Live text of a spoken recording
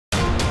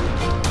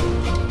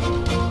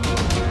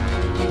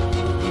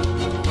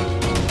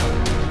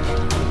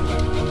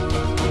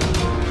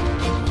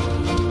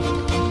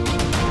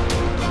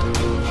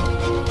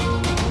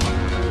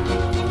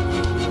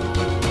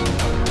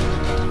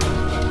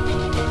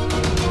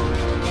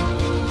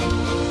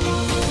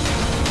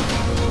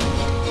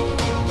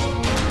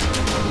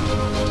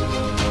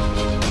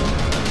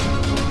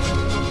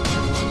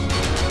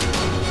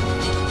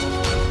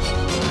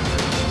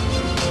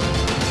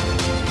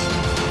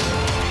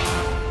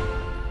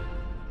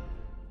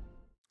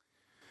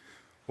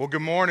Well,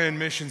 good morning,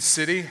 Mission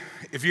City.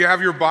 If you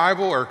have your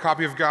Bible or a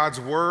copy of God's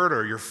Word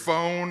or your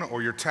phone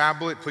or your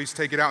tablet, please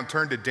take it out and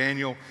turn to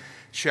Daniel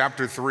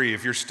chapter 3.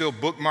 If you're still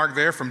bookmarked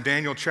there from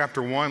Daniel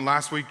chapter 1,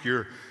 last week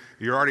you're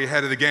already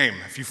ahead of the game.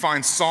 If you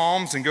find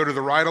Psalms and go to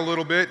the right a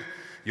little bit,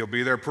 you'll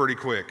be there pretty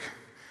quick.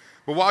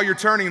 But while you're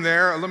turning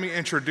there, let me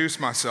introduce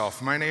myself.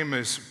 My name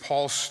is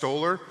Paul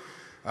Stohler.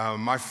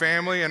 My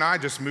family and I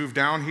just moved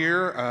down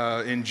here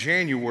in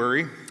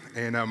January,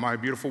 and my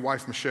beautiful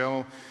wife,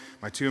 Michelle,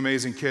 my two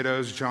amazing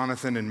kiddos,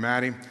 Jonathan and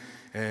Maddie,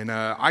 and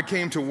I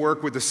came to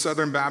work with the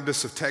Southern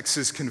Baptists of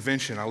Texas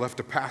Convention. I left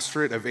a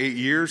pastorate of 8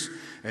 years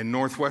in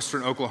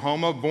northwestern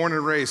Oklahoma, born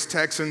and raised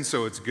Texan,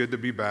 so it's good to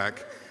be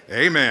back.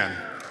 Amen.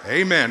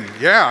 Amen.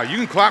 Yeah, you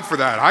can clap for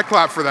that. I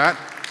clap for that.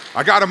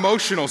 I got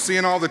emotional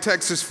seeing all the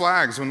Texas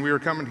flags when we were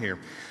coming here.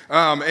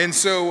 And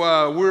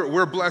so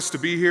we're blessed to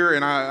be here,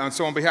 and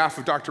so on behalf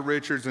of Dr.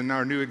 Richards and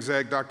our new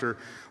exec, Dr.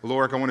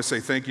 Lorick, I want to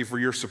say thank you for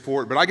your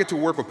support. But I get to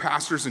work with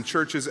pastors and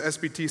churches,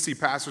 SBTC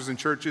pastors and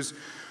churches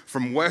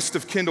from west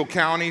of Kendall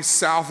County,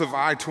 south of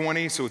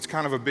I-20, so it's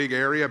kind of a big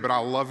area, but I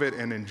love it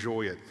and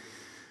enjoy it.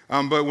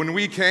 But when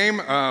we came,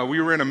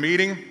 we were in a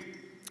meeting,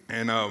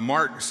 and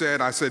Mark said,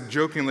 I said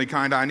jokingly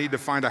kind of, I need to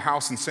find a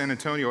house in San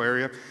Antonio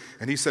area,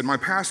 and he said, my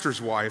pastor's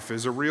wife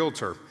is a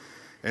realtor.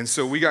 And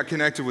so we got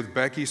connected with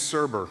Becky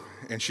Serber,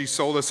 and she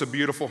sold us a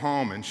beautiful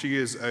home, and she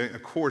is,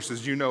 of course,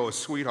 as you know, a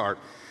sweetheart.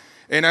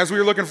 And as we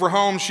were looking for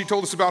homes, she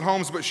told us about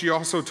homes, but she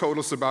also told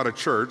us about a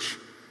church,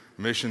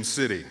 Mission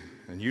City,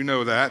 and you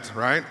know that,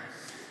 right?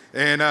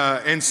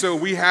 And so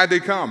we had to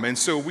come, and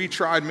so we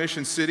tried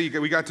Mission City.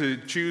 We got to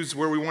choose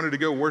where we wanted to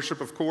go worship,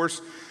 of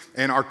course,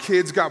 and our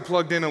kids got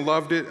plugged in and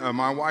loved it.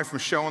 My wife,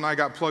 Michelle, and I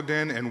got plugged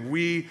in, and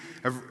we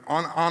have,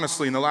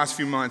 honestly, in the last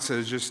few months,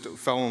 has just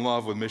fell in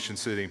love with Mission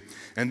City.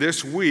 And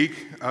this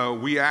week,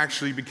 we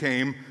actually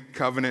became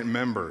covenant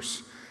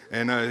members.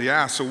 And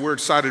so we're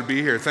excited to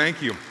be here.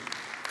 Thank you.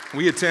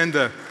 We attend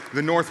the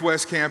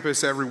Northwest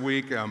campus every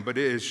week, but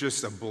it is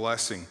just a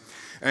blessing.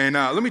 And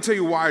let me tell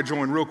you why I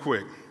joined real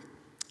quick.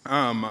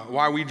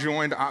 Why we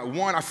joined.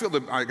 One,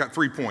 I got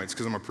 3 points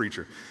because I'm a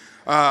preacher.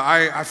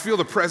 I feel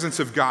the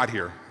presence of God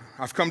here.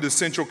 I've come to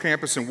Central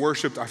Campus and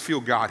worshiped. I feel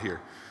God here.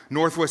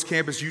 Northwest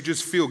Campus, you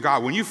just feel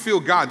God. When you feel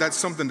God, that's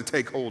something to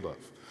take hold of.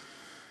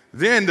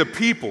 Then the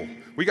people.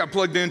 We got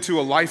plugged into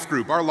a life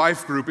group. Our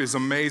life group is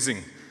amazing.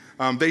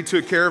 They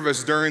took care of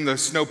us during the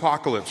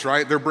snowpocalypse,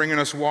 right? They're bringing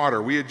us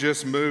water. We had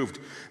just moved.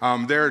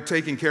 They're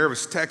taking care of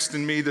us,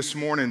 texting me this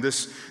morning,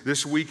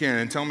 this weekend,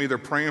 and telling me they're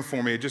praying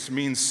for me. It just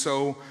means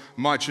so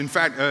much. In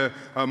fact,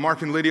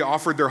 Mark and Lydia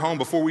offered their home,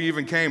 before we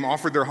even came,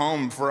 offered their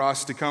home for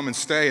us to come and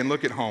stay and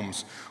look at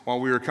homes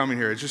while we were coming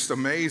here. It's just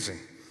amazing.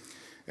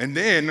 And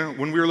then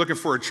when we were looking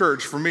for a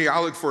church, for me, I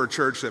look for a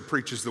church that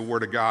preaches the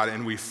Word of God,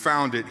 and we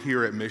found it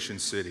here at Mission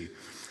City.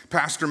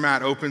 Pastor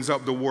Matt opens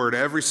up the Word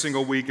every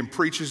single week and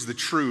preaches the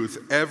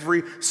truth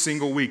every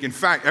single week. In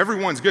fact,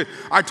 everyone's good.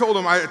 I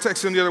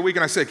texted him the other week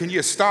and I said, can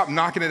you stop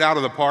knocking it out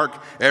of the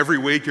park every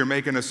week? You're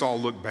making us all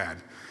look bad.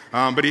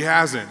 But he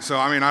hasn't. So,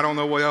 I don't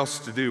know what else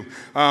to do.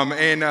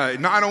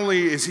 Not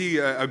only is he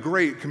a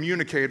great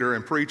communicator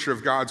and preacher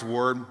of God's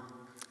Word,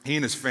 he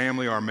and his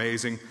family are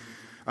amazing,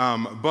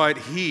 but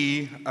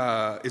he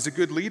is a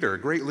good leader, a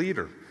great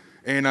leader.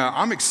 And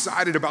I'm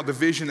excited about the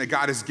vision that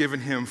God has given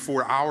him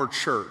for our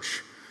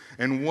church,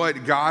 and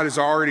what God is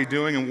already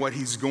doing and what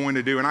he's going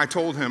to do. And I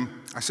told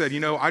him, I said,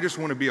 I just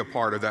want to be a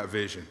part of that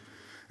vision.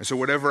 And so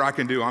whatever I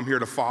can do, I'm here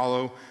to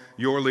follow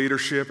your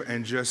leadership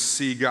and just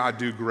see God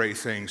do great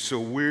things.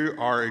 So we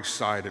are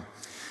excited.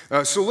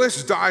 So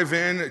let's dive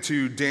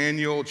into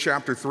Daniel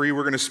chapter 3.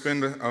 We're going to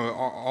spend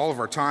all of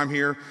our time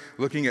here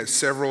looking at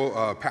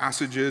several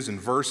passages and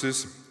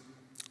verses.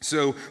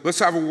 So let's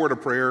have a word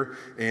of prayer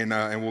and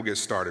we'll get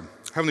started.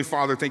 Heavenly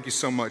Father, thank you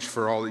so much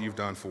for all that you've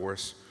done for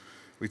us.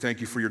 We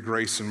thank you for your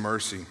grace and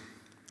mercy.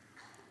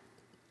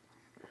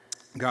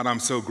 God,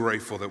 I'm so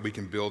grateful that we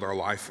can build our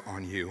life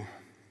on you.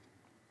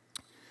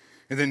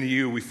 And then in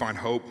you, we find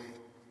hope,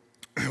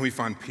 we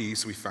find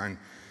peace, we find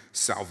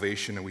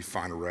salvation, and we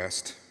find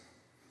rest.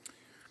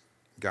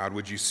 God,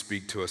 would you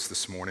speak to us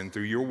this morning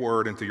through your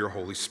word and through your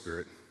Holy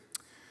Spirit?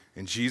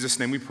 In Jesus'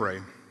 name we pray.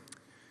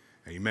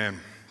 Amen.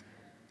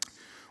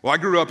 Well, I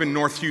grew up in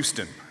North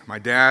Houston. My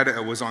dad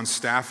was on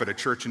staff at a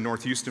church in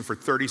North Houston for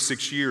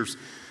 36 years.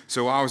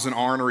 So I was an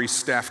ornery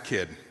staff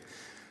kid.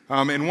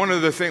 And one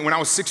of the things, when I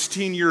was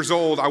 16 years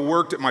old, I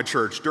worked at my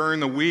church. During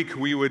the week,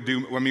 we would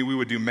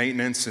do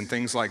maintenance and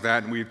things like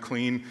that, and we would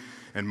clean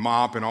and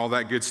mop and all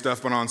that good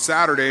stuff. But on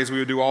Saturdays, we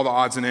would do all the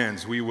odds and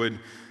ends. We would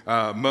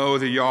mow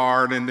the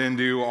yard and then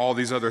do all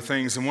these other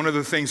things. And one of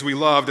the things we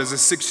loved as a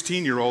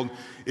 16-year-old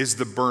is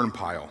the burn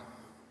pile,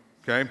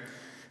 okay?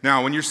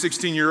 Now, when you're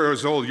 16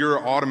 years old,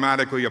 you're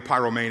automatically a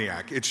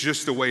pyromaniac. It's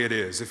just the way it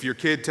is. If your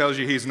kid tells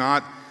you he's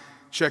not,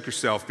 check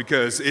yourself,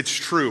 because it's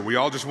true. We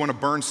all just want to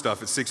burn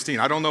stuff at 16.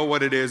 I don't know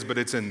what it is, but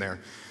it's in there.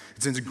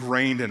 It's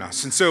ingrained in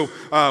us. And so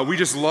we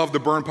just love the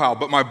burn pile.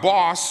 But my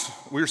boss,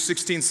 we were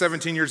 16,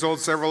 17 years old,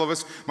 several of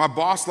us. My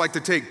boss liked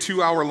to take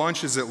 2-hour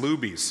lunches at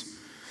Luby's.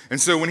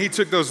 And so when he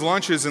took those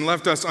lunches and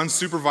left us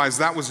unsupervised,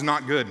 that was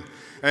not good.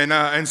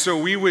 And so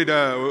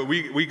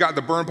we got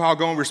the burn pile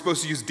going. We're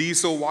supposed to use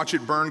diesel, watch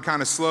it burn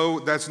kind of slow.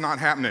 That's not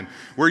happening.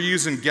 We're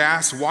using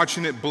gas,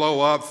 watching it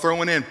blow up,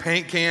 throwing in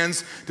paint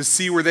cans to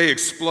see where they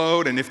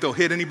explode and if they'll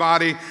hit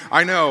anybody.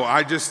 I know,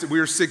 we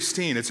were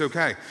 16, it's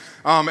okay.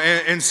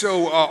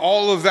 So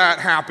all of that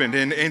happened.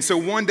 And so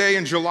one day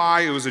in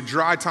July, it was a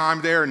dry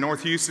time there in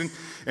North Houston,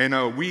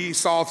 and we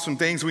saw some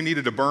things we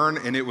needed to burn,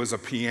 and it was a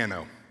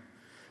piano.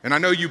 And I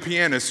know you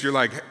pianists, you're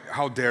like,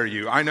 how dare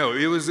you? I know,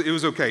 it was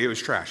okay, it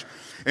was trash.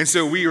 And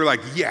so we were like,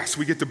 yes,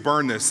 we get to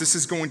burn this. This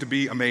is going to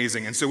be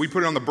amazing. And so we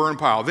put it on the burn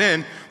pile.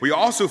 Then we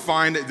also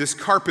find this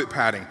carpet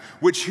padding,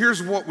 which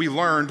here's what we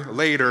learned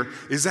later,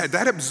 is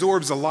that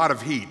absorbs a lot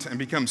of heat and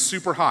becomes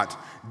super hot.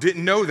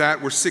 Didn't know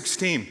that, we're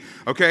 16,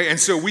 okay? And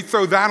so we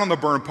throw that on the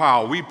burn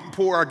pile. We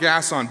pour our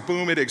gas on,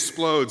 boom, it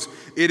explodes.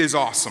 It is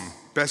awesome,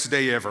 best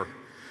day ever.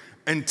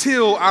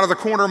 Until out of the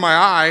corner of my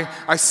eye,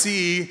 I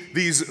see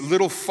these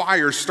little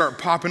fires start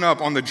popping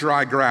up on the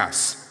dry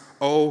grass.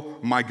 Oh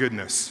my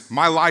goodness.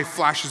 My life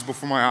flashes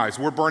before my eyes.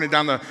 We're burning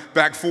down the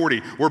back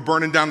 40. We're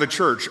burning down the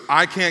church.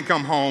 I can't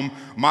come home.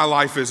 My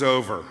life is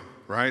over,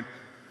 right?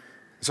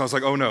 So I was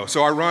like, oh no.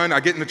 So I run,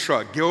 I get in the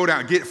truck, go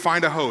down,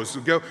 find a hose.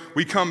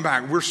 We come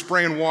back, we're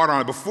spraying water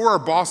on it before our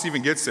boss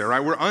even gets there, right?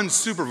 We're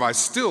unsupervised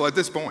still at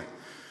this point.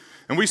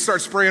 And we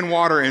start spraying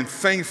water, and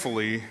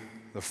thankfully,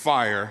 the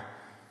fire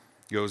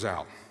goes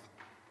out.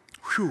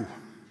 Whew.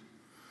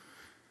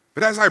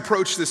 But as I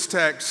approached this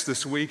text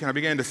this week, and I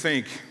began to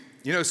think,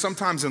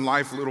 sometimes in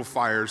life, little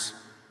fires,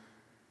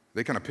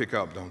 they kind of pick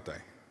up, don't they?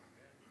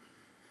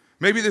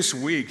 Maybe this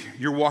week,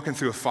 you're walking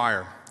through a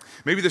fire.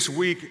 Maybe this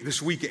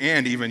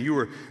weekend even, you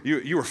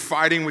were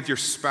fighting with your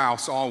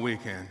spouse all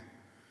weekend.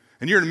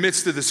 And you're in the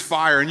midst of this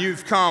fire, and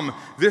you've come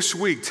this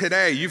week,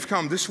 today, you've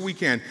come this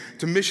weekend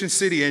to Mission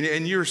City,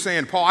 and you're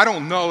saying, Paul, I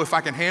don't know if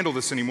I can handle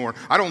this anymore.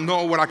 I don't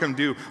know what I can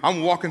do.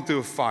 I'm walking through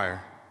a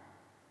fire.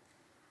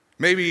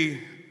 Maybe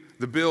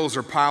the bills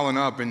are piling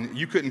up, and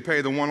you couldn't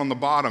pay the one on the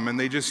bottom, and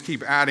they just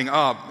keep adding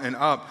up and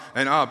up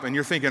and up, and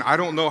you're thinking, I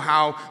don't know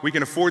how we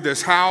can afford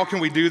this. How can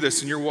we do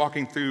this? And you're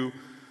walking through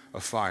a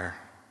fire.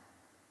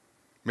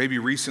 Maybe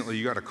recently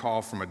you got a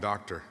call from a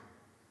doctor,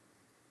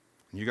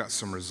 and you got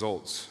some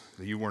results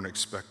that you weren't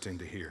expecting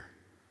to hear.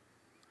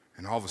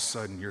 And all of a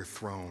sudden, you're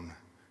thrown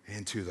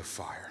into the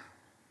fire.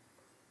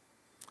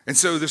 And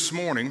so this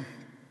morning,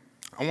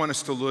 I want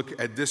us to look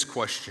at this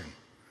question.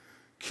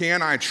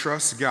 Can I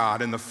trust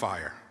God in the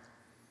fire?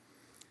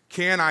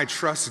 Can I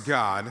trust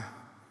God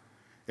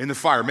in the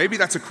fire? Maybe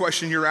that's a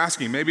question you're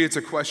asking. Maybe it's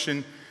a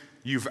question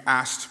you've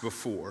asked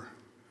before.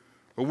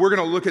 But we're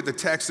going to look at the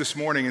text this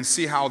morning and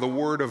see how the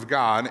Word of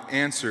God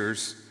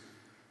answers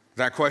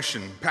that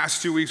question.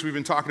 Past 2 weeks, we've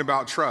been talking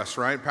about trust,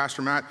 right?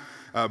 Pastor Matt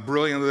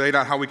brilliantly laid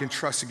out how we can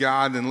trust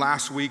God. And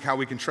last week, how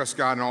we can trust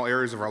God in all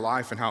areas of our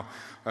life and how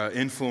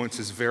influence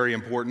is very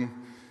important.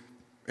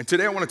 And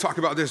today I want to talk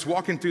about this,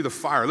 walking through the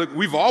fire. Look,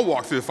 we've all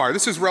walked through the fire.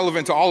 This is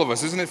relevant to all of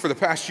us, isn't it? For the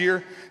past year,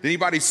 did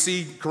anybody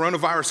see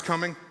coronavirus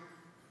coming?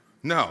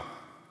 No.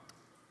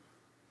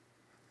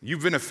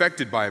 You've been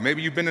affected by it.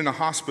 Maybe you've been in a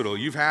hospital.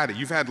 You've had it.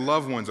 You've had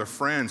loved ones or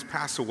friends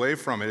pass away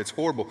from it. It's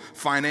horrible.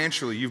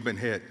 Financially, you've been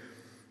hit.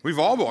 We've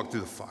all walked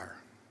through the fire.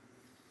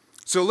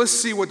 So let's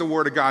see what the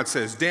Word of God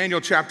says. Daniel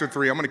chapter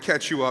 3. I'm going to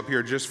catch you up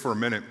here just for a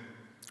minute,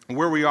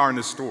 where we are in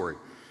this story.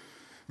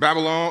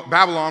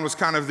 Babylon was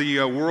kind of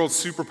the world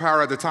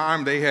superpower at the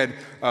time. They had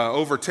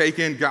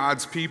overtaken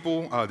God's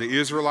people, the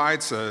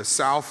Israelites,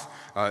 South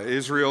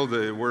Israel,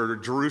 where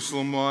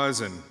Jerusalem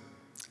was, and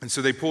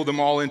so they pulled them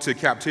all into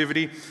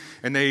captivity.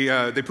 And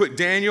they put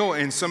Daniel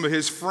and some of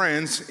his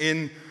friends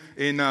in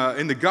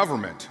the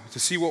government to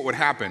see what would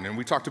happen. And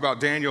we talked about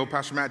Daniel.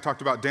 Pastor Matt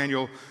talked about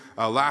Daniel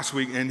last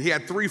week, and he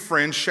had 3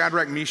 friends,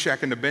 Shadrach,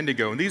 Meshach, and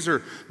Abednego. And these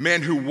are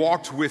men who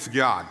walked with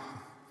God.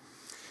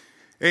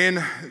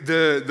 And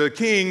the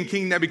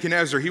King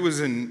Nebuchadnezzar, he was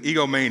an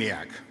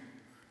egomaniac,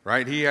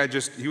 right? He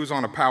was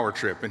on a power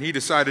trip, and he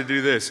decided to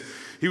do this.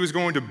 He was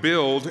going to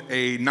build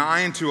a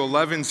 9 to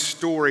 11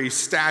 story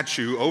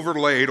statue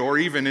overlaid, or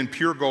even in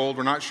pure gold,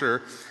 we're not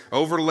sure,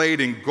 overlaid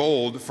in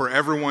gold for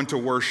everyone to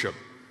worship.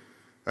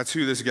 That's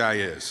who this guy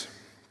is.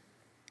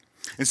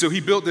 And so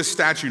he built this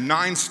statue,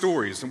 9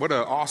 stories. And what an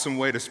awesome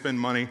way to spend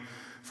money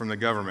from the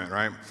government,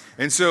 right?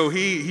 And so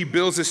he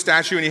builds this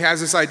statue, and he has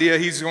this idea.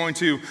 He's going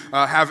to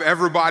have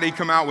everybody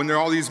come out when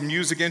all these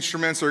music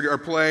instruments are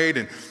played,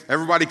 and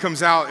everybody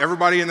comes out.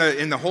 Everybody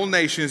in the whole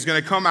nation is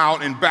going to come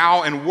out and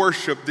bow and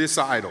worship this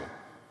idol.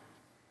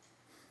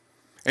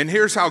 And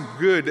here's how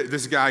good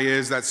this guy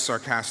is. That's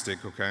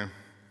sarcastic, okay?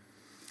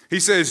 He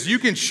says, you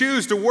can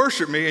choose to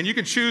worship me, and you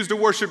can choose to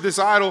worship this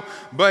idol,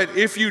 but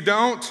if you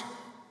don't,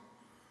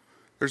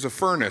 there's a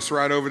furnace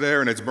right over there,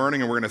 and it's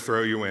burning, and we're going to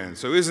throw you in.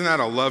 So isn't that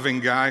a loving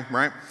guy,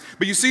 right?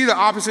 But you see the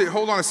opposite.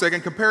 Hold on a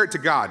second. Compare it to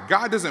God.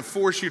 God doesn't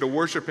force you to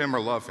worship him or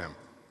love him.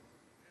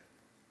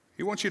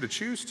 He wants you to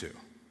choose to.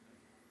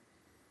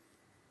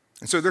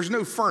 And so there's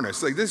no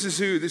furnace. Like, this is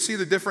who, see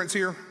the difference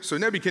here? So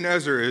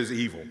Nebuchadnezzar is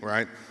evil,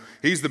 right?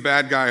 He's the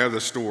bad guy of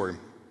the story.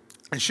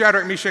 And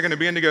Shadrach, Meshach, and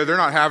Abednego, they're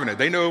not having it.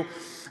 They know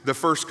the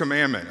first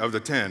commandment of the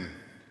 10.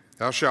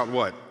 Thou shalt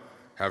what?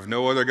 Have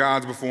no other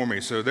gods before me.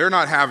 So they're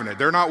not having it.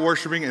 They're not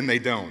worshiping, and they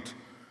don't.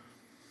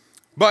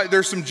 But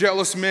there's some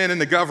jealous men in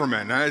the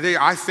government.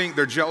 I think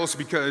they're jealous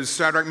because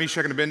Shadrach,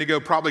 Meshach, and Abednego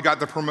probably got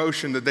the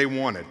promotion that they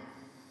wanted.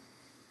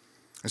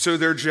 And so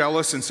they're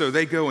jealous, and so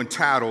they go and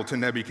tattle to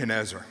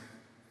Nebuchadnezzar.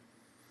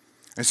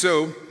 And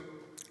so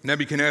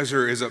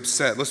Nebuchadnezzar is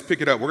upset. Let's pick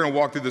it up. We're going to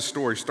walk through this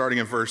story starting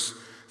in verse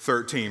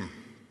 13. It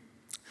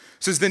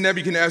says, Then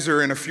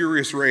Nebuchadnezzar, in a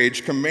furious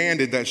rage,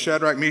 commanded that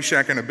Shadrach,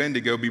 Meshach, and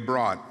Abednego be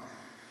brought.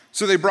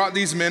 So they brought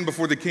these men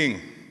before the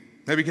king.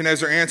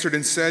 Nebuchadnezzar answered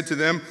and said to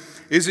them,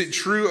 Is it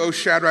true, O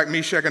Shadrach,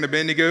 Meshach, and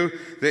Abednego,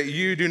 that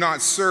you do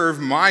not serve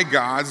my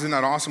gods? Isn't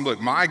that awesome?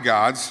 Look, my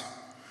gods,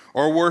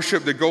 or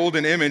worship the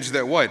golden image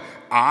that what?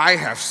 I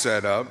have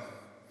set up.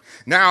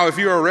 Now, if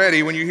you are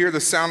ready, when you hear the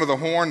sound of the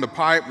horn, the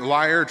pipe,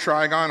 lyre,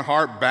 trigon,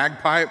 harp,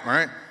 bagpipe,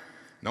 right?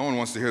 No one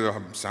wants to hear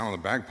the sound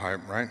of the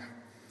bagpipe, right?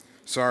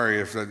 Sorry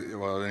if that,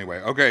 well,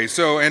 anyway. Okay,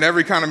 so, and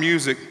every kind of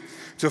music,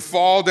 to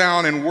fall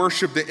down and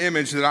worship the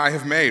image that I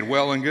have made,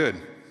 well and good.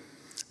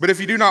 But if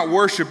you do not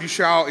worship, you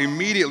shall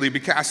immediately be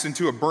cast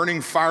into a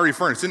burning fiery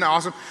furnace. Isn't that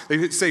awesome?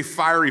 They say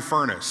fiery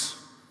furnace.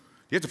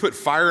 You have to put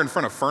fire in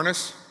front of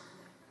furnace?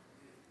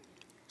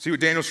 See what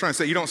Daniel's trying to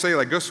say? You don't say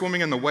like, go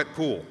swimming in the wet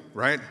pool,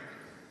 right?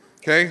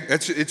 Okay?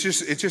 It's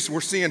just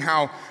we're seeing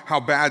how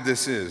bad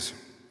this is.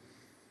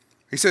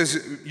 He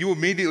says, you will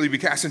immediately be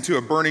cast into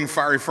a burning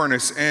fiery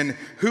furnace. And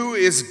who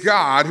is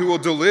God who will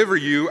deliver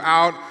you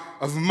out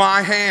of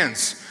my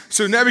hands?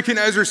 So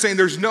Nebuchadnezzar is saying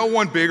there's no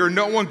one bigger,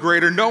 no one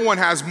greater, no one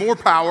has more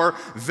power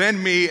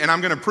than me, and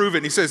I'm going to prove it.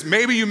 And he says,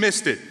 maybe you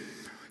missed it.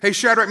 Hey,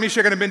 Shadrach,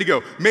 Meshach, and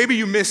Abednego, maybe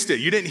you missed it.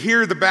 You didn't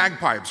hear the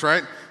bagpipes,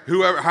 right?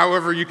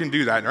 However you can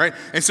do that, right?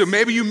 And so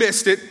maybe you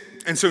missed it.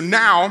 And so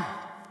now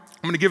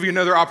I'm going to give you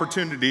another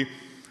opportunity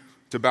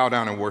to bow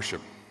down and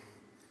worship.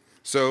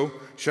 So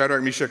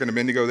Shadrach, Meshach, and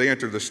Abednego, they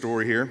enter the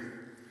story here,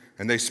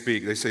 and they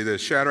speak. They say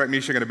this, Shadrach,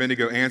 Meshach, and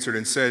Abednego answered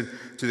and said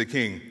to the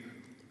king,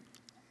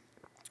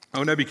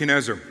 O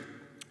Nebuchadnezzar,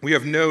 we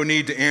have no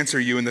need to answer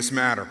you in this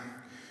matter.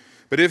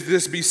 But if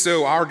this be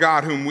so, our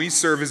God whom we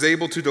serve is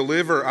able to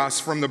deliver us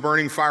from the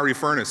burning fiery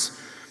furnace,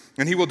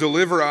 and he will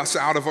deliver us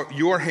out of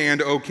your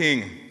hand, O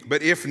king.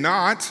 But if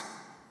not,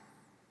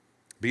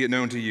 be it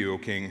known to you, O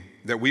king,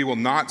 that we will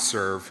not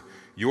serve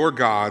your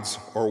gods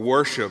or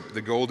worship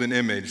the golden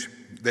image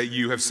that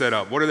you have set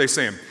up. What are they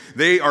saying?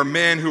 They are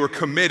men who are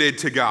committed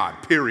to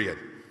God, period.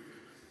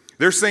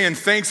 They're saying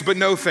thanks, but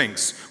no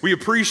thanks. We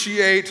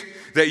appreciate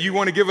that you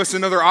want to give us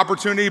another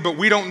opportunity, but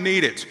we don't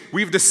need it.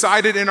 We've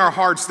decided in our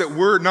hearts that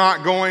we're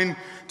not going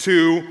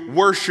to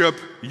worship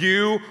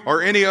you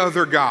or any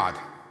other God.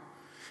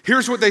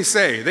 Here's what they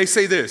say. They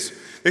say this.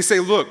 They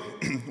say, look,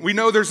 we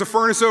know there's a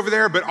furnace over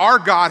there, but our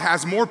God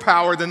has more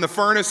power than the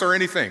furnace or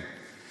anything.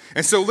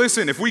 And so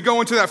listen, if we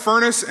go into that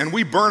furnace and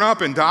we burn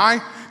up and die,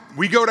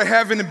 we go to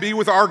heaven and be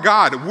with our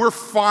God. We're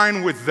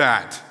fine with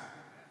that.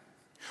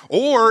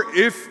 Or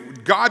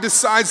if God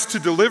decides to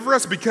deliver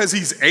us because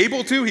he's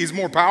able to, he's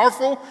more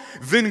powerful,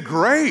 then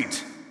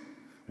great.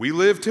 We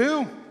live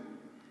too.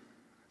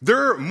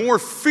 They're more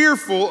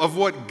fearful of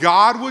what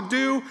God would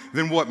do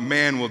than what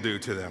man will do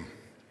to them.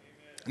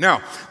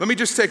 Now, let me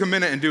just take a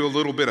minute and do a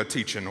little bit of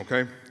teaching,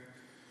 okay?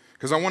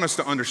 Because I want us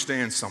to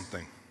understand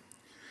something.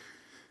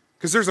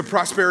 Because there's a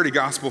prosperity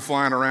gospel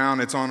flying around.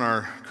 It's on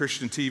our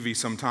Christian TV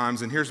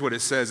sometimes. And here's what it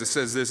says. It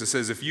says this. It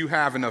says, if you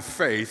have enough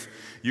faith,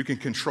 you can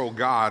control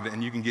God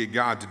and you can get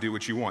God to do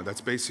what you want.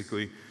 That's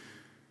basically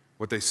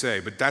what they say.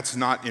 But that's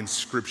not in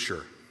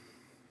Scripture.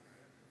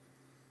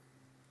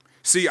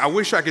 See, I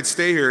wish I could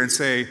stay here and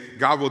say,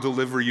 God will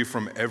deliver you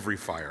from every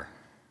fire.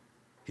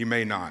 He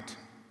may not.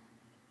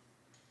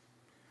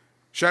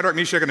 Shadrach,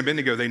 Meshach, and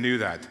Abednego, they knew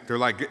that. They're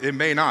like, it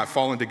may not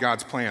fall into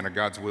God's plan or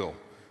God's will.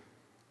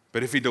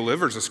 But if he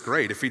delivers us,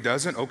 great. If he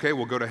doesn't, okay,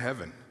 we'll go to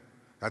heaven.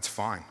 That's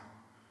fine.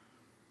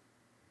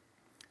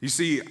 You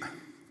see,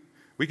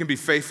 we can be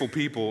faithful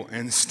people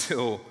and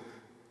still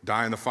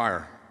die in the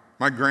fire.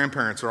 My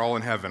grandparents are all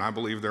in heaven. I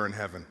believe they're in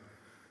heaven.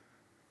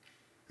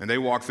 And they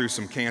walked through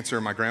some cancer.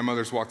 My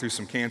grandmother's walked through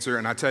some cancer.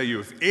 And I tell you,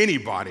 if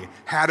anybody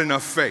had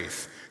enough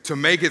faith to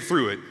make it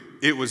through it,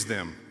 it was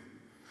them.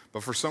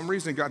 But for some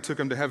reason, God took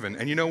them to heaven.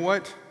 And you know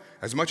what?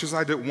 As much as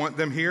I don't want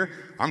them here,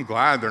 I'm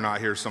glad they're not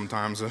here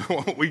sometimes,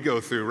 what we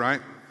go through, right?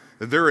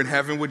 That they're in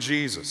heaven with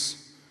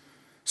Jesus.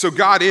 So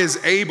God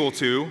is able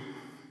to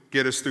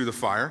get us through the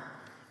fire.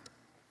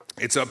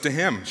 It's up to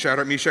him.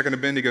 Shadrach, Meshach, and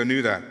Abednego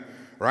knew that,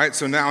 right?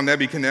 So now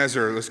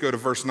Nebuchadnezzar, let's go to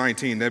verse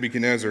 19.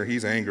 Nebuchadnezzar,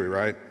 he's angry,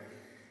 right?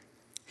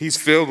 He's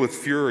filled with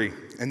fury,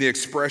 and the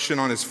expression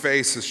on his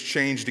face has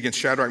changed against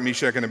Shadrach,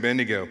 Meshach, and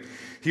Abednego.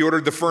 He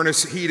ordered the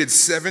furnace heated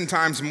 7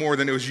 times more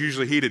than it was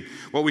usually heated.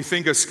 What we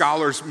think of,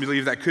 scholars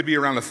believe that could be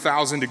around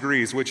 1,000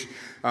 degrees, which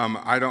I'm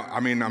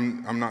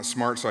not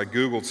smart, so I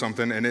Googled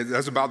something, and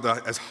that's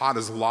about as hot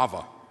as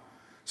lava.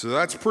 So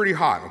that's pretty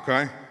hot,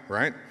 okay,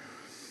 right?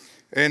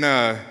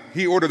 And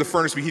he ordered the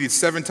furnace to be heated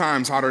 7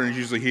 times hotter than it's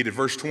usually heated.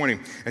 Verse 20.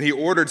 And he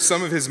ordered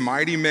some of his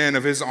mighty men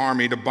of his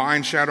army to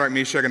bind Shadrach,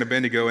 Meshach, and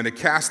Abednego and to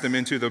cast them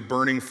into the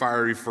burning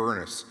fiery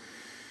furnace.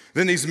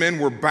 Then these men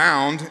were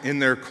bound in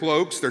their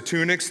cloaks, their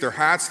tunics, their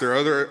hats, their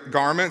other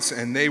garments,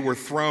 and they were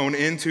thrown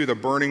into the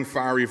burning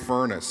fiery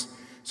furnace.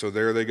 So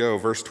there they go,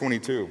 verse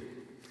 22.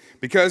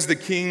 Because the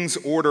king's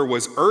order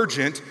was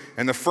urgent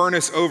and the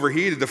furnace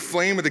overheated, the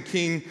flame of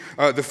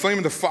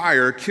the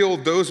fire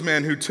killed those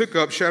men who took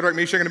up Shadrach,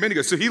 Meshach, and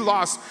Abednego. So he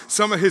lost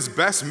some of his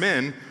best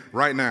men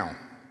right now.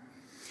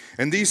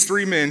 And these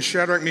 3 men,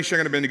 Shadrach, Meshach,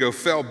 and Abednego,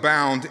 fell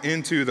bound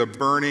into the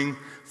burning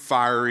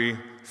fiery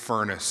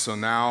furnace. So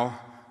now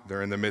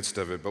they're in the midst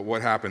of it. But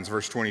what happens?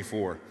 Verse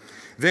 24.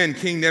 Then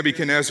King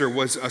Nebuchadnezzar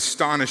was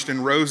astonished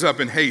and rose up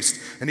in haste,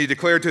 and he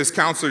declared to his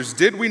counselors,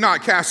 "Did we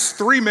not cast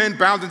 3 men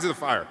bound into the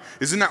fire?"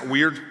 Isn't that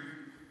weird?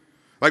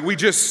 Like, we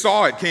just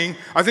saw it, King.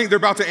 I think they're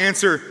about to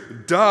answer,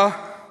 duh,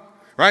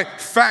 right?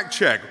 Fact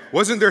check.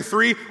 Wasn't there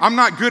 3? I'm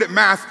not good at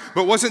math,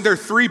 but wasn't there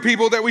 3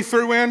 people that we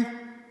threw in?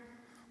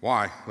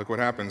 Why? Look what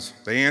happens.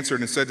 They answered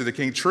and said to the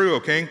king, "True, O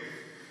king."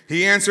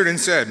 He answered and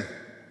said,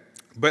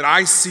 "But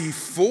I see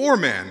 4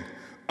 men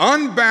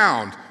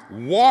unbound,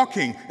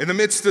 walking in the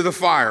midst of the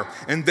fire,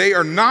 and they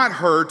are not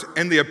hurt,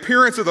 and the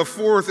appearance of the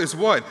 4th is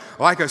what?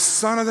 Like a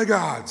son of the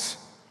gods."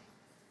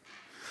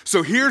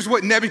 So here's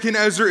what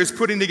Nebuchadnezzar is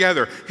putting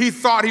together. He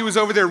thought he was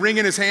over there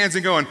wringing his hands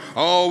and going,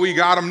 "Oh, we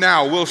got him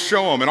now, we'll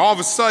show him." And all of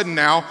a sudden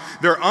now,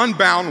 they're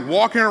unbound,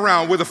 walking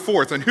around with a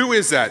 4th. And who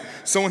is that?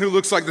 Someone who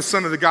looks like the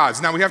son of the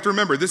gods. Now we have to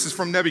remember, this is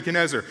from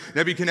Nebuchadnezzar.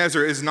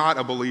 Nebuchadnezzar is not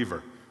a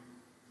believer.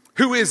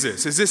 Who is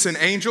this? Is this an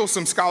angel?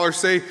 Some scholars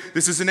say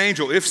this is an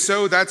angel. If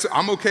so,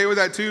 I'm okay with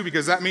that too,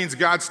 because that means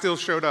God still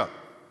showed up.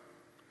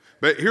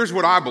 But here's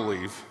what I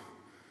believe,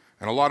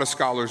 and a lot of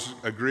scholars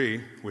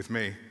agree with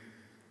me.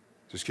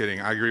 Just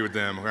kidding, I agree with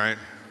them, right?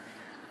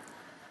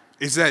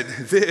 Is that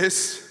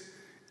this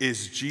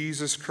is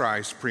Jesus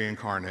Christ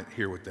pre-incarnate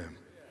here with them.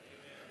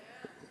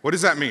 What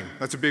does that mean?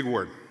 That's a big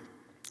word.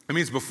 It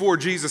means before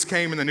Jesus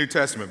came in the New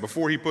Testament,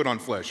 before he put on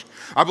flesh.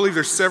 I believe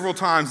there's several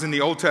times in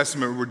the Old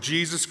Testament where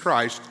Jesus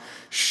Christ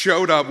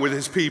showed up with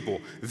his people.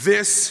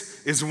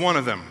 This is one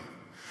of them.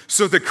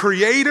 So the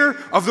creator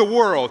of the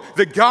world,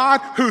 the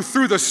God who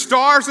threw the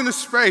stars into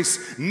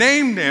space,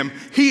 named them,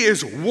 he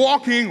is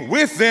walking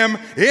with them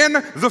in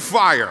the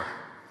fire.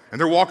 And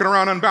they're walking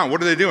around unbound.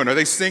 What are they doing? Are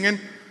they singing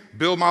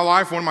 "Build My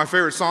Life," one of my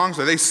favorite songs?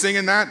 Are they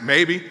singing that?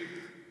 Maybe.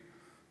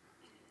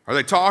 Are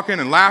they talking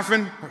and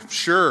laughing?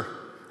 Sure.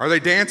 Are they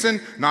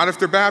dancing? Not if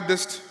they're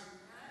Baptist.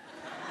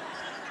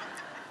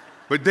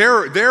 But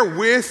they're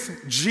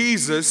with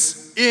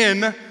Jesus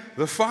in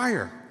the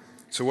fire.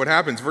 So what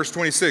happens? Verse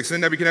 26,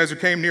 then Nebuchadnezzar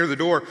came near the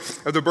door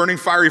of the burning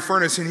fiery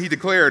furnace, and he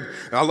declared,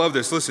 I love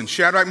this, listen,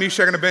 "Shadrach,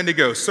 Meshach, and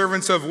Abednego,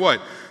 servants of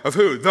what? Of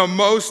who? The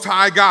Most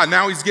High God."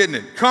 Now he's getting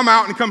it. "Come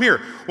out and come here."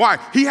 Why?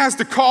 He has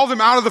to call them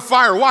out of the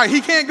fire. Why?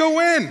 He can't go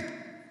in.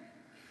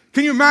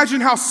 Can you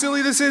imagine how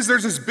silly this is?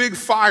 There's this big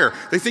fire.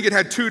 They think it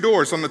had 2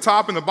 doors on the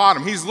top and the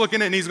bottom. He's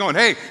looking at it and he's going,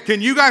 "Hey,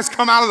 can you guys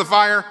come out of the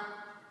fire?"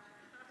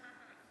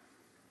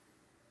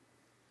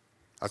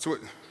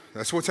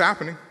 That's what's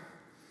happening.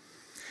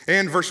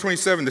 And verse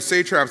 27, the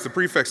satraps, the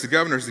prefects, the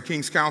governors, the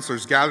king's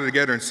counselors gathered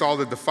together and saw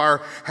that the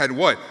fire had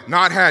what?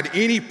 Not had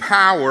any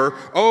power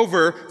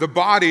over the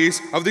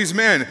bodies of these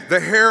men. The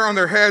hair on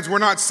their heads were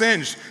not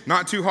singed.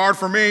 Not too hard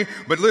for me,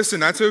 but listen,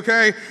 that's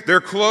okay.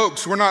 Their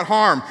cloaks were not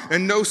harmed,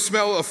 and no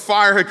smell of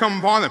fire had come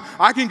upon them.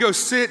 I can go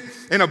sit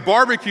in a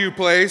barbecue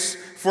place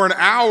for an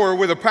hour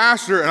with a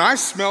pastor, and I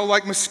smell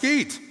like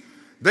mesquite.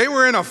 They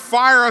were in a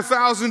fire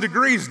 1,000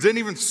 degrees, didn't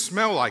even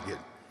smell like it.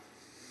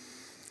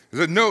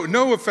 There's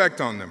no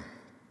effect on them.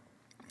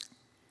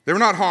 They were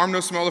not harmed, no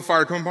smell of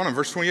fire come upon them.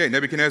 Verse 28,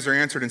 Nebuchadnezzar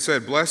answered and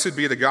said, "Blessed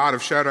be the God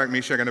of Shadrach,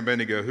 Meshach, and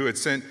Abednego, who had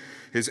sent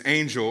his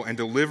angel and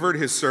delivered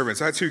his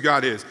servants." That's who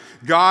God is.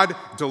 God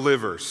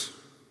delivers.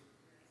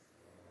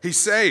 He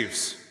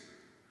saves.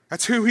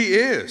 That's who he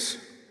is.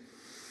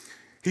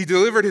 He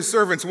delivered his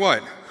servants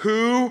what?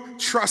 Who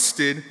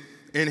trusted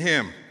in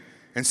him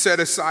and set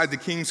aside the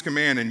king's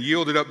command and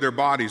yielded up their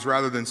bodies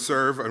rather than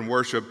serve and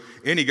worship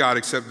any god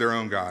except their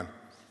own God.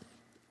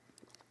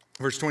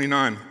 Verse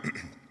 29,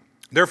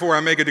 "Therefore I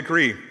make a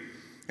decree.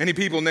 Any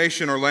people,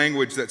 nation, or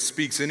language that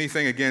speaks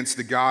anything against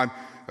the God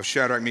of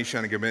Shadrach,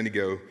 Meshach, and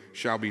Abednego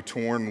shall be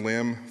torn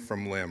limb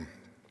from limb,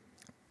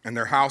 and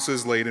their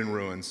houses laid in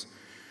ruins,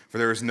 for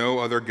there is no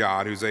other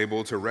God who's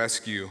able to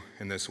rescue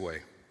in this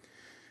way."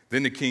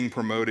 Then the king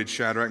promoted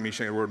Shadrach,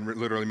 Meshach, the word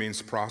literally means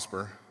to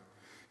prosper,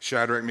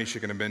 Shadrach,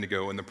 Meshach, and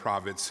Abednego in the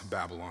province of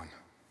Babylon.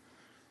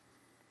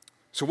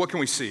 So what can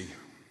we see?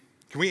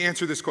 Can we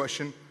answer this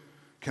question?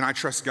 Can I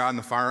trust God in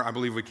the fire? I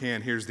believe we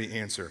can. Here's the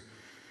answer.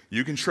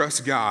 You can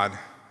trust God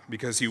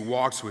because he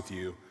walks with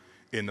you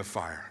in the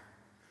fire.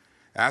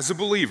 As a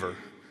believer,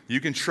 you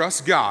can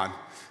trust God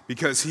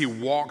because he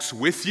walks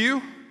with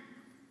you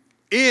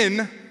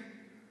in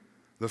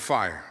the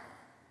fire.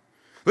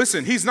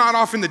 Listen, he's not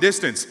off in the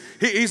distance.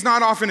 He's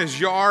not off in his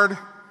yard,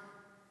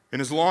 in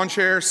his lawn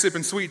chair,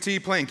 sipping sweet tea,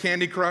 playing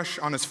Candy Crush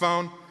on his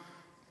phone.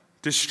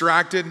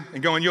 distracted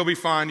and going, you'll be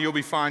fine, you'll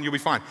be fine, you'll be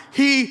fine.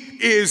 He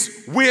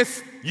is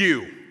with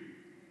you.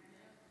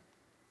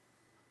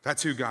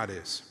 That's who God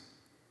is.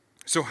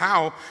 So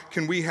how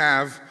can we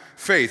have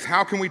faith?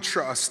 How can we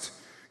trust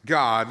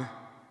God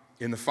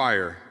in the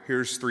fire?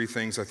 Here's 3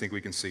 things I think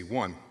we can see.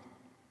 1,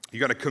 you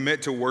got to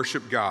commit to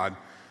worship God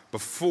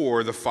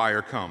before the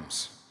fire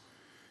comes.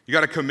 You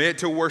got to commit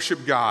to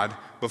worship God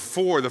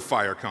before the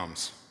fire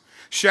comes.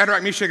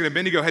 Shadrach, Meshach, and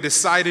Abednego had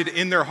decided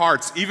in their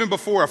hearts, even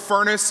before a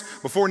furnace,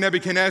 before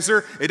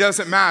Nebuchadnezzar, it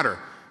doesn't matter.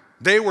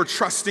 They were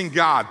trusting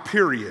God,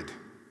 period.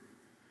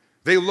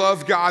 They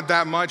loved God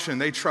that much and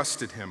they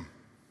trusted him.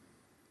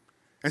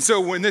 And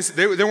so when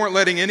they weren't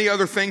letting any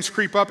other things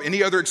creep up,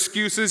 any other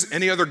excuses,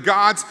 any other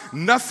gods,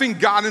 nothing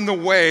got in the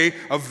way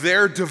of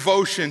their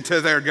devotion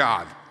to their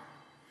God.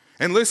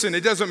 And listen,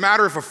 it doesn't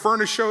matter if a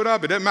furnace showed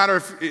up. It doesn't matter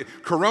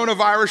if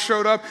coronavirus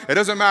showed up. It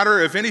doesn't matter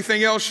if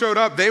anything else showed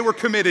up. They were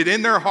committed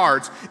in their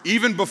hearts,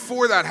 even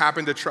before that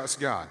happened, to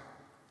trust God.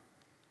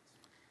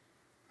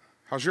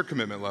 How's your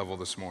commitment level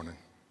this morning?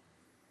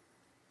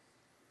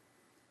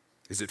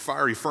 Is it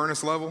fiery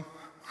furnace level?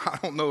 I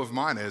don't know if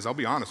mine is. I'll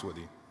be honest with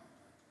you.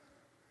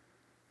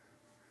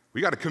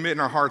 We got to commit in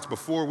our hearts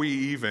before we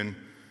even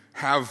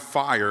have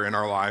fire in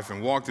our life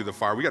and walk through the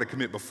fire. We got to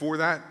commit before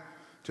that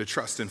to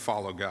trust and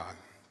follow God.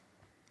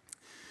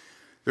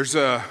 There's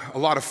a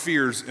lot of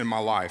fears in my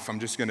life.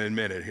 I'm just going to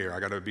admit it here. I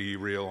got to be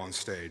real on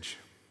stage.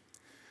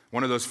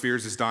 One of those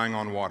fears is dying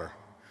on water.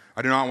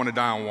 I do not want to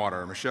die on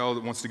water. Michelle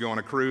wants to go on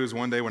a cruise.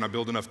 One day when I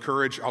build enough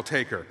courage, I'll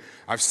take her.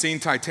 I've seen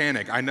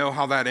Titanic. I know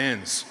how that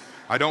ends.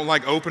 I don't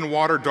like open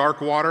water,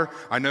 dark water.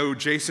 I know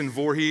Jason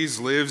Voorhees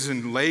lives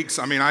in lakes.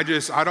 I mean, I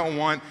don't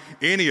want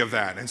any of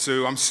that. And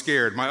so I'm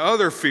scared. My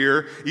other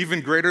fear,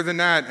 even greater than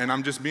that, and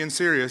I'm just being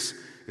serious,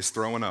 is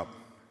throwing up.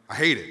 I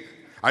hate it.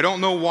 I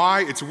don't know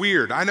why. It's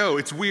weird. I know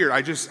it's weird.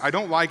 I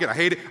don't like it. I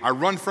hate it. I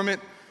run from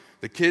it.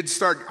 The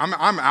kids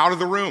I'm out of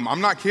the room.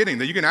 I'm not kidding.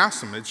 You can ask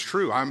them. It's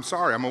true. I'm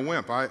sorry. I'm a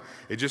wimp.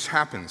 It just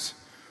happens.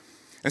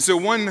 And so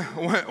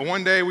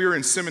one day we were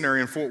in seminary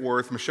in Fort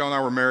Worth. Michelle and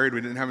I were married. We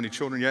didn't have any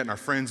children yet, and our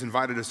friends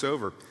invited us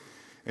over.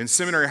 And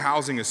seminary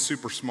housing is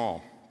super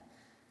small.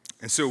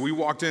 And so we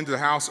walked into the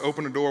house,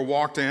 opened the door,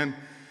 walked in,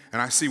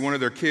 and I see one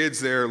of their kids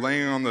there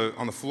laying on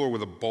the floor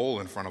with a bowl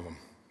in front of them.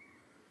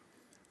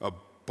 A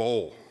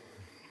bowl.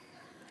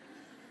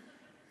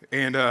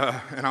 And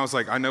I was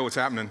like, I know what's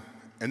happening.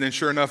 And then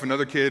sure enough,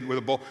 another kid with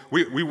a bowl.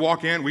 We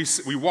walk in, we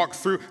walk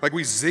through, like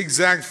we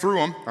zigzag through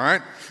them, all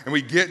right? And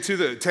we get to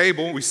the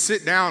table, we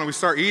sit down and we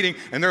start eating.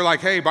 And they're like,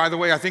 hey, by the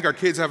way, I think our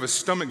kids have a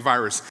stomach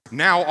virus.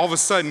 Now, all of a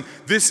sudden,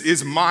 this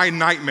is my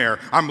nightmare.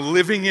 I'm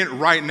living it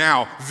right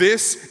now.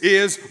 This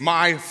is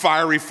my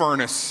fiery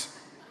furnace.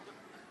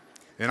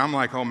 And I'm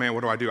like, oh man,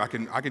 what do I do? I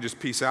can just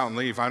peace out and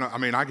leave.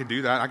 I could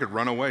do that. I could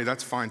run away.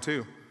 That's fine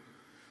too.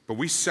 But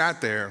we sat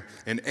there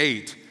and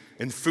ate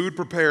in food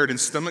prepared in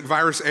stomach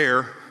virus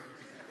air,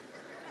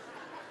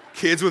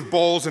 kids with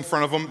bowls in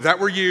front of them that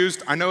were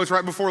used. I know it's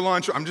right before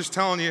lunch. I'm just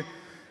telling you,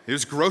 it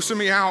was grossing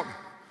me out.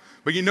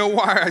 But you know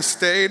why I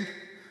stayed?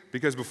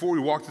 Because before we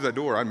walked through that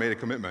door, I made a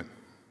commitment.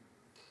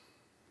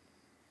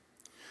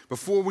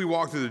 Before we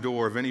walk through the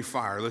door of any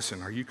fire,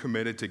 listen, are you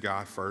committed to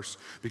God first?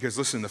 Because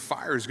listen, the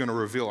fire is going to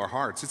reveal our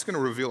hearts. It's going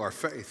to reveal our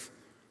faith.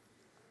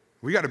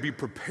 We got to be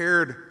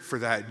prepared for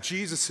that.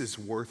 Jesus is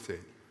worth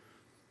it.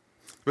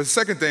 But the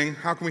second thing,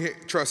 how can we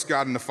trust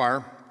God in the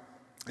fire,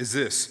 is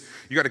this.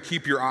 You got to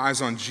keep your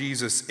eyes on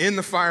Jesus in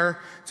the fire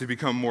to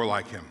become more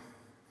like him.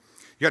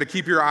 You got to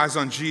keep your eyes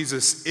on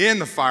Jesus in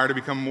the fire to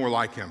become more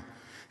like him.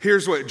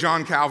 Here's what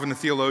John Calvin, the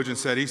theologian,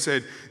 said. He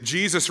said,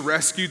 Jesus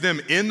rescued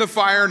them in the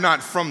fire,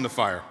 not from the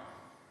fire.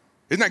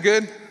 Isn't that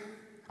good?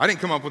 I didn't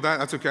come up with that.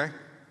 That's okay.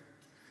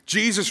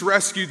 Jesus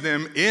rescued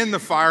them in the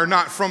fire,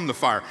 not from the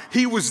fire.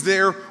 He was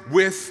there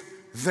with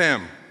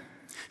them.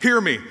 Hear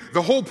me.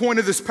 The whole point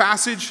of this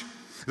passage,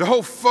 the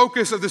whole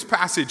focus of this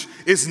passage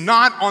is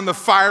not on the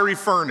fiery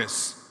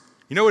furnace.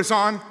 You know what it's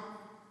on?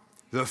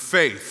 The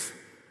faith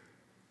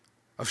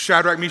of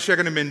Shadrach, Meshach,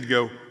 and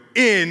Abednego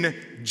in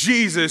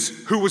Jesus,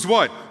 who was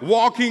what?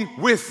 Walking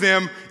with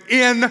them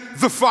in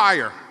the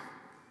fire.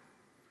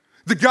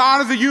 The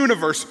God of the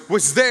universe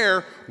was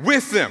there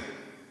with them.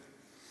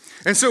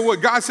 And so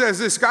what God says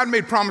is, God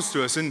made promise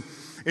to us. And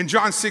in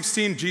John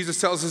 16,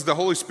 Jesus tells us the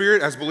Holy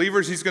Spirit, as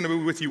believers, he's going to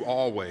be with you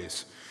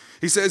always.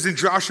 He says in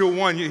Joshua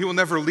 1, he will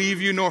never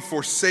leave you nor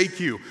forsake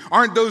you.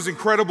 Aren't those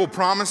incredible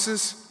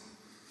promises?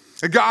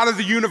 The God of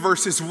the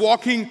universe is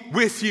walking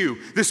with you.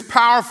 This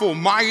powerful,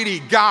 mighty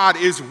God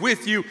is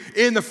with you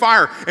in the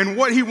fire. And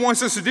what he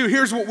wants us to do,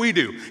 here's what we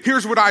do.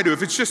 Here's what I do.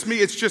 If it's just me,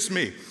 it's just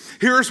me.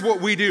 Here's what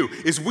we do,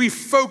 is we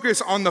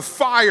focus on the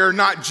fire,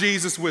 not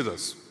Jesus with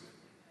us.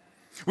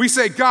 We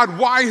say, God,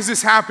 why has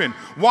this happened?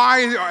 Why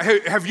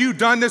have you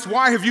done this?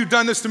 Why have you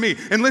done this to me?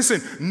 And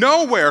listen,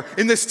 nowhere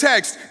in this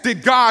text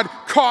did God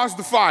cause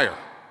the fire.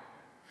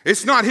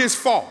 It's not his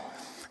fault.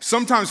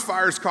 Sometimes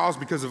fire is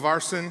caused because of our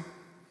sin.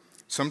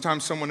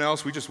 Sometimes someone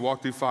else, we just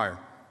walk through fire.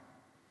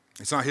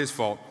 It's not his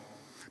fault.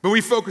 But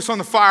we focus on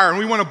the fire and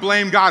we want to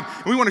blame God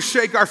and we want to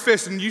shake our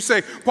fist. And you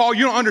say, Paul,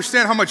 you don't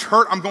understand how much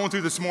hurt I'm going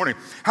through this morning,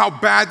 how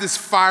bad this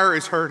fire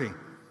is hurting.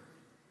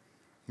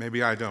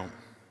 Maybe I don't.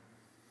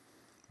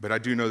 But I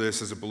do know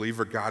this, as a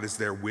believer, God is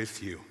there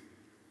with you,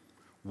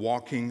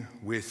 walking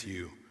with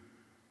you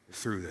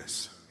through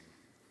this.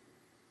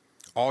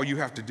 All you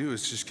have to do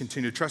is just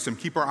continue to trust him.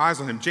 Keep our eyes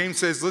on him. James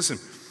says, listen,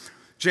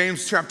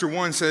 James chapter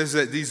 1 says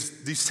that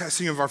these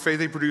testing of our faith,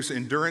 they produce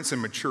endurance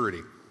and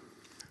maturity.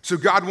 So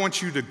God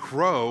wants you to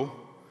grow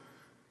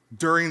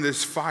during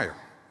this fire.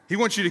 He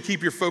wants you to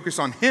keep your focus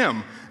on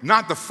him,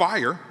 not the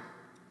fire.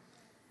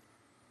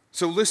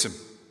 So listen,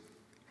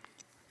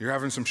 you're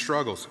having some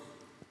struggles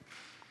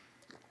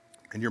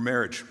in your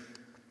marriage.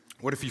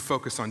 What if you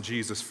focus on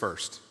Jesus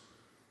first,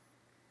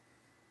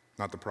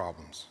 not the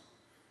problems?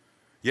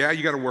 Yeah,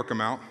 you got to work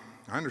them out.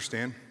 I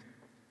understand.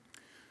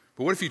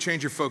 But what if you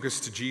change your focus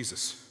to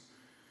Jesus?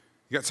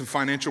 You got some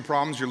financial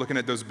problems, you're looking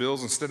at those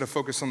bills. Instead of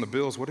focus on the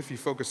bills, what if you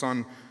focus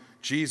on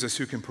Jesus,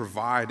 who can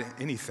provide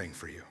anything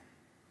for you?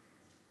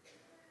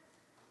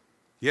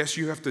 Yes,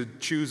 you have to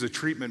choose a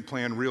treatment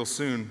plan real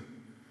soon,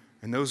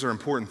 and those are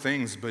important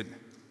things, but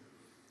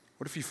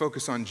what if you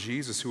focus on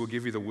Jesus, who will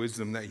give you the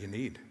wisdom that you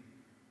need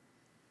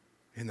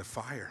in the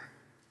fire?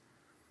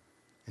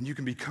 And you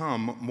can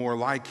become more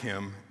like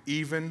him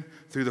even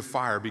through the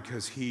fire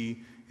because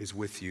he is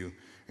with you.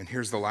 And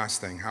here's the last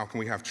thing. How can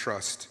we have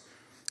trust?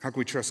 How can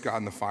we trust God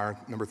in the fire?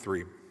 Number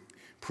 3,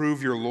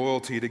 prove your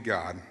loyalty to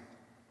God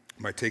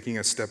by taking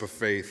a step of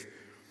faith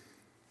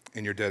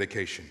in your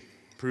dedication.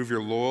 Prove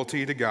your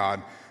loyalty to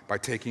God by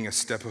taking a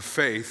step of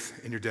faith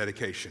in your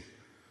dedication.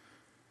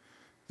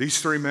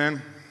 These 3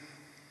 men,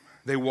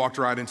 they walked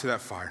right into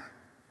that fire.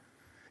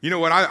 You know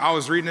what? I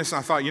was reading this and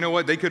I thought, you know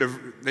what? They could have,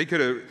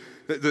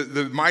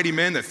 the mighty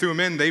men that threw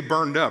them in, they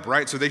burned up,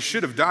 right? So they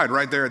should have died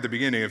right there at the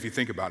beginning if you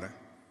think about it.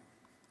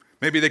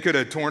 Maybe they could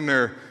have torn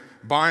their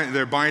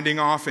binding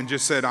off and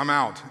just said, I'm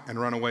out,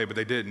 and run away, but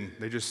they didn't.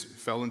 They just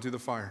fell into the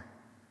fire.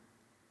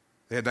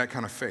 They had that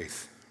kind of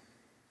faith.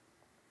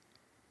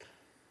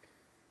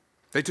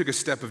 They took a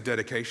step of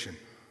dedication.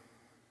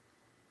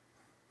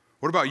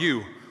 What about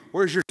you?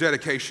 Where's your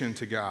dedication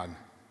to God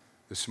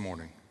this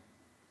morning?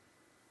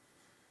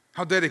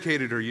 How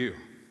dedicated are you?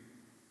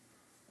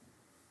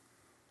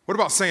 What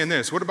about saying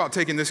this? What about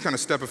taking this kind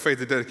of step of faith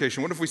and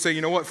dedication? What if we say,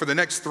 you know what, for the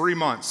next 3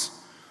 months,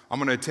 I'm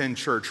going to attend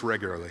church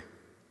regularly.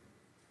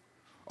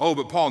 Oh,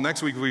 but Paul,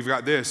 next week we've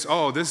got this.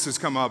 Oh, this has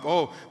come up.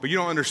 Oh, but you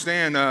don't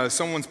understand.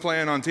 Someone's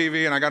playing on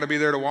TV and I got to be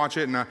there to watch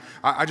it. And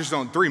I just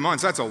don't, 3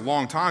 months, that's a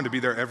long time to be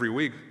there every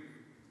week.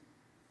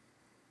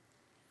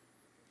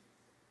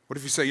 What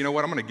if you say, you know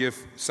what, I'm going to give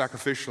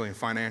sacrificially and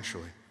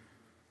financially,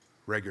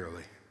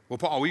 regularly? Well,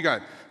 Paul, we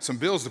got some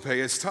bills to pay.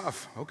 It's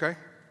tough. Okay.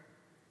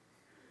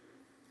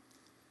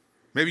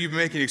 Maybe you've been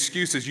making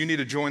excuses. You need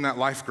to join that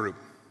life group.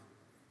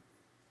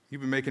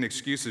 You've been making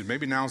excuses.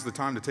 Maybe now's the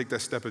time to take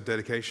that step of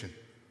dedication.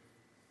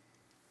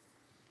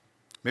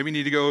 Maybe you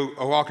need to go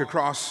walk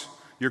across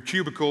your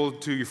cubicle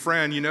to your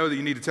friend you know that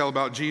you need to tell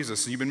about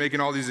Jesus. You've been making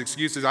all these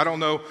excuses. I don't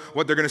know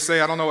what they're going to say.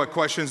 I don't know what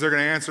questions they're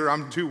going to answer.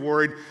 I'm too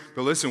worried.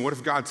 But listen, what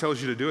if God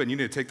tells you to do it and you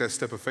need to take that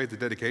step of faith, of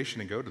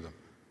dedication, and go to them?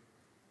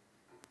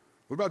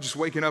 What about just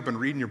waking up and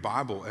reading your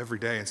Bible every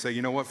day and say,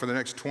 you know what, for the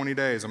next 20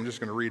 days, I'm just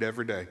going to read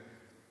every day.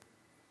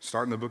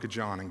 Start in the book of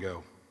John and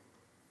go.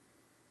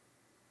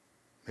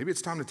 Maybe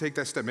it's time to take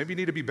that step. Maybe you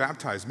need to be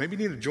baptized. Maybe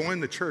you need to join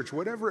the church,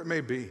 whatever it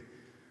may be.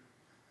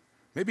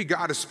 Maybe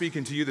God is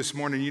speaking to you this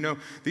morning. You know,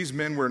 these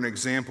men were an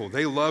example.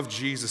 They loved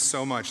Jesus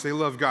so much. They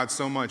loved God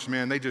so much.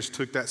 Man, they just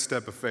took that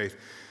step of faith.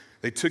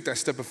 They took that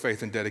step of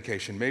faith and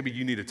dedication. Maybe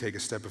you need to take a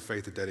step of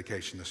faith and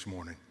dedication this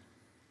morning.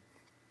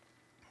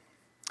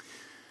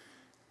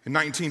 In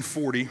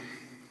 1940,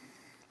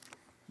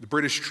 the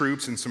British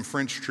troops and some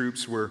French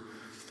troops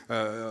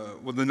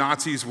the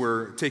Nazis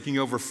were taking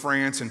over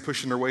France and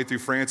pushing their way through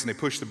France, and they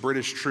pushed the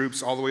British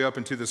troops all the way up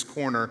into this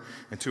corner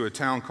into a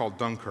town called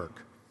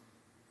Dunkirk.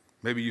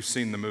 Maybe you've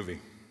seen the movie.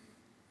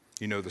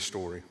 You know the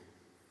story.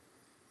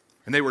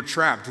 And they were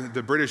trapped.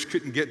 The British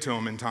couldn't get to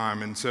them in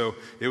time, and so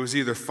it was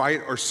either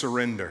fight or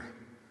surrender.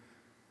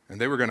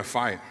 And they were going to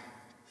fight.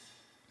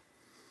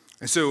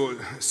 And so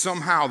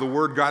somehow the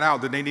word got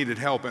out that they needed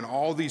help, and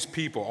all these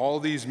people, all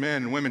these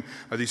men and women,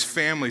 these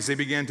families, they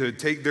began to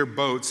take their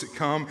boats,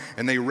 come,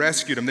 and they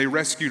rescued them. They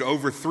rescued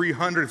over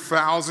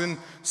 300,000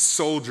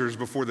 soldiers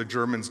before the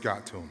Germans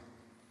got to them.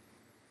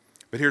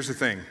 But here's the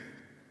thing.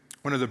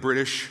 One of the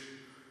British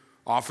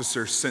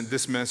officers sent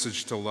this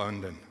message to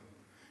London.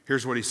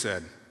 Here's what he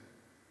said.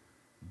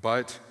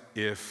 But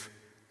if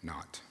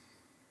not.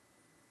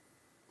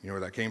 You know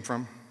where that came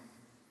from?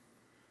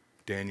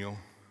 Daniel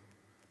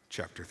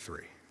chapter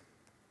 3.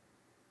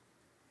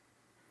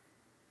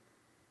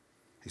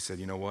 He said,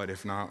 you know what?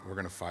 If not, we're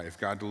going to fight. If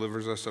God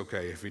delivers us,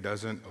 okay. If he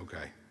doesn't,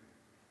 okay.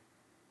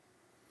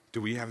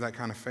 Do we have that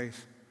kind of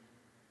faith?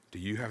 Do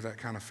you have that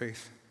kind of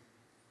faith?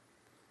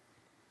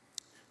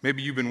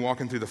 Maybe you've been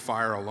walking through the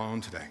fire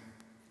alone today.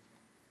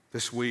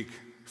 This week,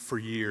 for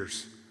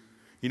years.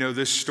 You know,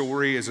 this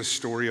story is a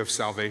story of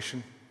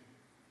salvation.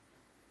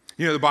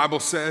 You know, the Bible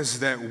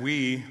says that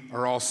we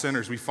are all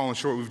sinners. We've fallen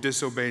short. We've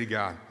disobeyed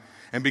God.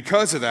 And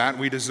because of that,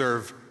 we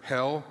deserve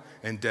hell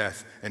and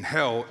death. And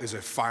hell is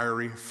a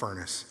fiery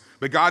furnace.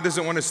 But God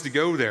doesn't want us to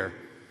go there.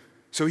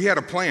 So he had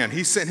a plan.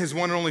 He sent his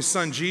one and only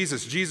son,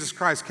 Jesus. Jesus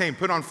Christ came,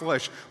 put on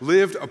flesh,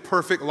 lived a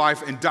perfect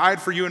life, and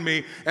died for you and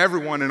me,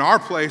 everyone, in our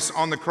place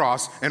on the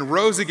cross, and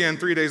rose again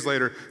 3 days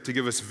later to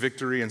give us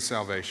victory and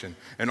salvation.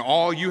 And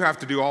all I have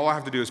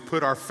to do is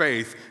put our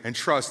faith and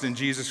trust in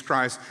Jesus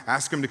Christ,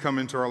 ask him to come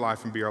into our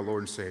life and be our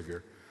Lord and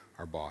Savior,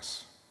 our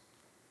boss.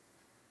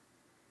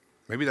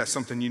 Maybe that's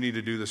something you need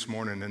to do this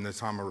morning in the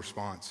time of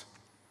response.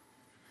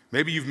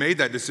 Maybe you've made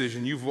that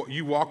decision.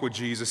 You walk with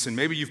Jesus, and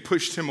maybe you've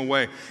pushed him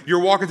away. You're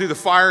walking through the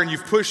fire, and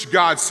you've pushed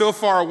God so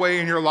far away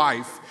in your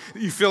life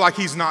that you feel like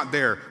he's not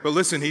there. But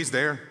listen, he's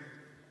there.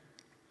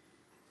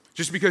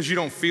 Just because you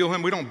don't feel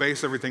him, we don't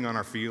base everything on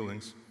our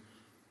feelings.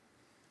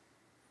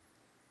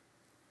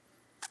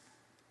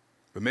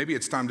 But maybe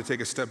it's time to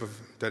take a step of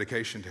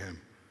dedication to him.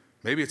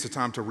 Maybe it's a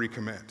time to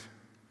recommit.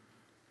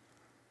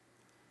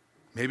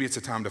 Maybe it's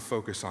a time to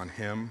focus on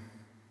him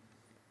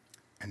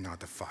and not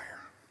the fire.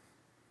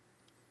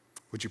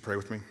 Would you pray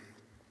with me?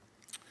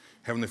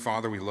 Heavenly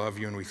Father, we love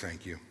you and we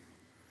thank you.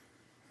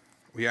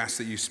 We ask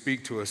that you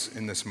speak to us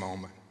in this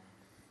moment.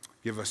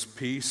 Give us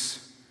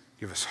peace,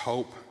 give us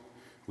hope.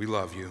 We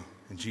love you.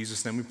 In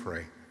Jesus' name we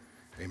pray,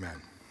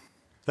 amen.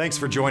 Thanks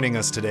for joining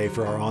us today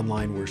for our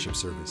online worship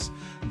service.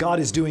 God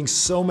is doing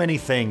so many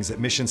things at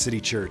Mission City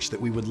Church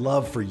that we would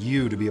love for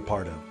you to be a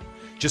part of.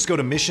 Just go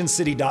to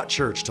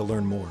missioncity.church to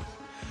learn more.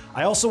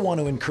 I also want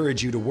to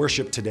encourage you to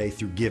worship today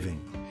through giving.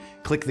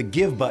 Click the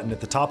Give button at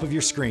the top of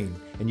your screen,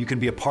 and you can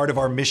be a part of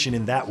our mission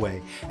in that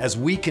way as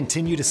we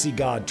continue to see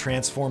God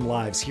transform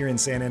lives here in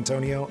San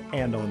Antonio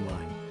and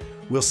online.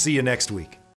 We'll see you next week.